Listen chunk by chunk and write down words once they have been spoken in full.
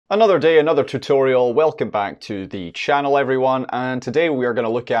Another day, another tutorial. Welcome back to the channel, everyone. And today we are going to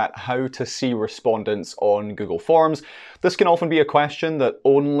look at how to see respondents on Google Forms. This can often be a question that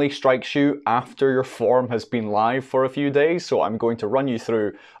only strikes you after your form has been live for a few days. So I'm going to run you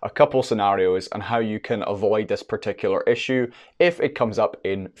through a couple scenarios and how you can avoid this particular issue if it comes up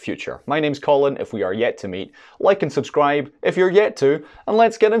in future. My name's Colin. If we are yet to meet, like and subscribe if you're yet to, and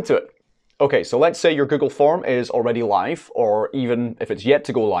let's get into it. Okay, so let's say your Google form is already live, or even if it's yet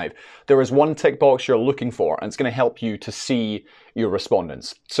to go live, there is one tick box you're looking for, and it's going to help you to see your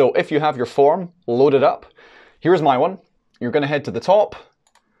respondents. So if you have your form loaded up, here's my one. You're going to head to the top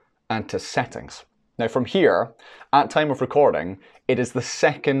and to settings. Now from here, at time of recording, it is the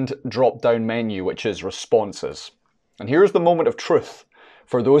second drop-down menu, which is responses. And here's the moment of truth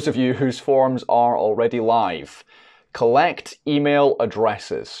for those of you whose forms are already live. Collect email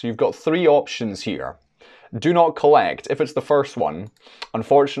addresses. You've got three options here. Do not collect. If it's the first one,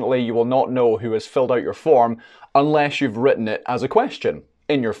 unfortunately, you will not know who has filled out your form unless you've written it as a question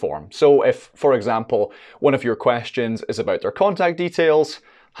in your form. So if, for example, one of your questions is about their contact details,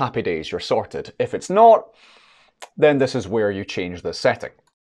 happy days, you're sorted. If it's not, then this is where you change the setting.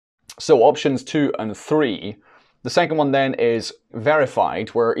 So options 2 and 3. The second one then is verified,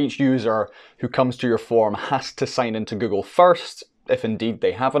 where each user who comes to your form has to sign into Google first, if indeed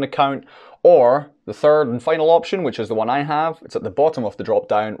they have an account. Or the third and final option, which is the one I have, it's at the bottom of the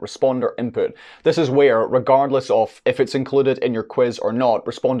drop-down, responder input. This is where, regardless of if it's included in your quiz or not,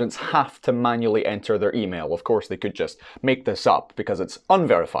 respondents have to manually enter their email. Of course, they could just make this up because it's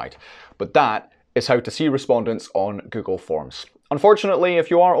unverified. But that is how to see respondents on Google Forms. Unfortunately,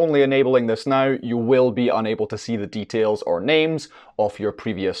 if you are only enabling this now, you will be unable to see the details or names of your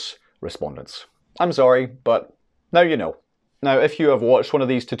previous respondents. I'm sorry, but now you know. Now, if you have watched one of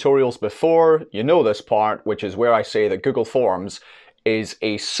these tutorials before, you know this part, which is where I say that Google Forms is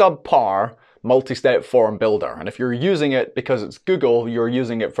a subpar multi-step form builder. And if you're using it because it's Google, you're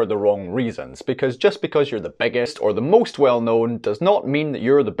using it for the wrong reasons. Because just because you're the biggest or the most well-known does not mean that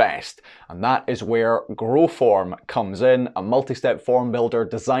you're the best. And that is where Growform comes in, a multi-step form builder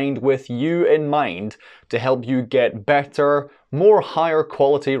designed with you in mind to help you get better, more higher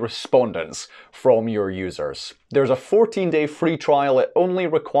quality respondents from your users. There's a 14-day free trial. It only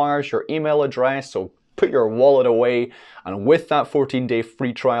requires your email address, so put your wallet away, and with that 14-day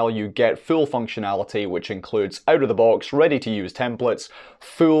free trial you get full functionality, which includes out-of-the-box ready-to-use templates,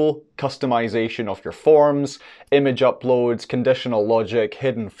 full customization of your forms, image uploads, conditional logic,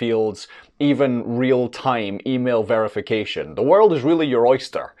 hidden fields, even real-time email verification. The world is really your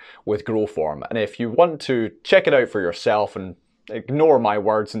oyster with Growform, and if you want to check it out for yourself and ignore my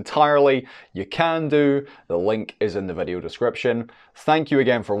words entirely, you can do. The link is in the video description. Thank you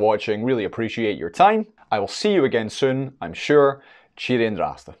again for watching. Really appreciate your time. I will see you again soon, I'm sure. Cheery and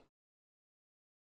Rasta.